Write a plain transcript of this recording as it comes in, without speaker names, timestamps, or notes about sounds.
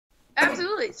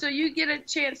Absolutely. So you get a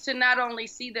chance to not only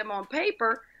see them on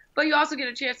paper, but you also get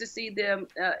a chance to see them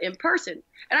in person.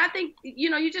 And I think,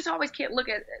 you just always can't look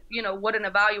at, what an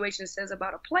evaluation says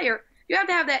about a player. You have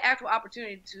to have that actual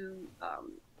opportunity to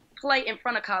play in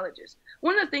front of colleges.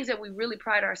 One of the things that we really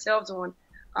pride ourselves on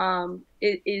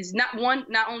is not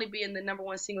only being the number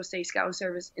one single state scouting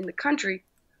service in the country,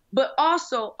 but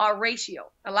also our ratio.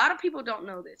 A lot of people don't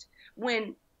know this.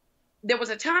 When there was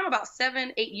a time about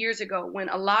 7, 8 years ago when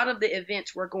a lot of the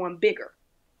events were going bigger,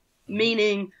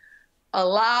 meaning a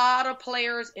lot of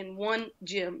players in one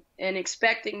gym and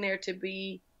expecting there to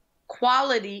be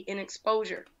quality and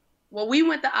exposure. Well, we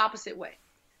went the opposite way.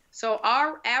 So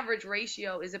our average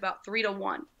ratio is about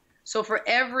 3-to-1. So for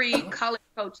every college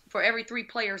coach, for every 3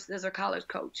 players, there's a college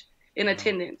coach in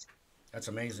attendance. That's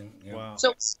amazing. Yeah. Wow.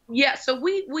 So yeah, so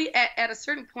we at a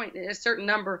certain point, at a certain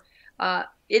number,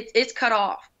 it's cut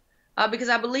off because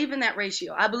I believe in that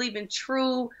ratio. I believe in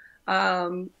true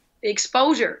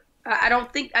exposure. I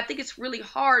think it's really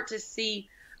hard to see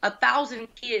 1,000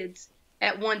 kids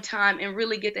at one time and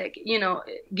really get that,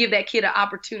 give that kid an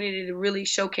opportunity to really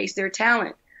showcase their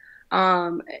talent.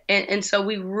 And so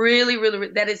we really,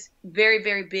 that is very,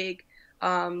 very big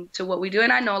to what we do.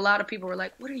 And I know a lot of people were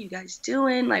like, what are you guys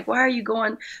doing? Like, why are you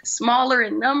going smaller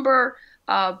in number?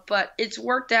 But it's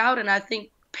worked out. And I think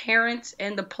parents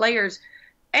and the players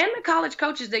and the college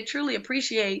coaches, they truly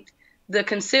appreciate the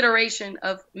consideration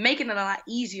of making it a lot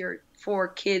easier for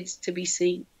kids to be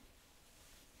seen.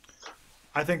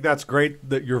 I think that's great,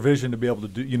 that your vision to be able to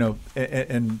do,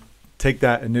 and take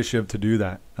that initiative to do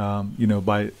that,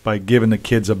 by giving the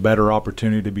kids a better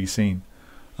opportunity to be seen.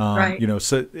 Right.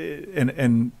 So,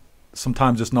 and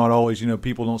sometimes it's not always,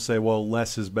 people don't say, well,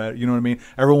 less is better. You know what I mean?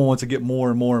 Everyone wants to get more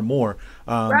and more and more,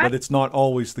 Right. but it's not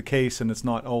always the case, and it's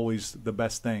not always the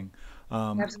best thing.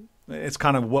 Absolutely. It's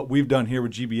kind of what we've done here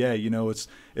with GBA.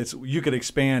 It's you could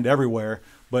expand everywhere,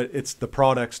 but it's the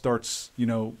product starts,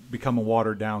 becoming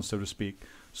watered down, so to speak.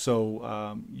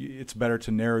 So it's better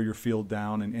to narrow your field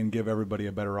down and give everybody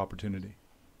a better opportunity.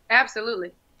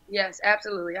 Absolutely. Yes,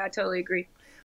 absolutely. I totally agree.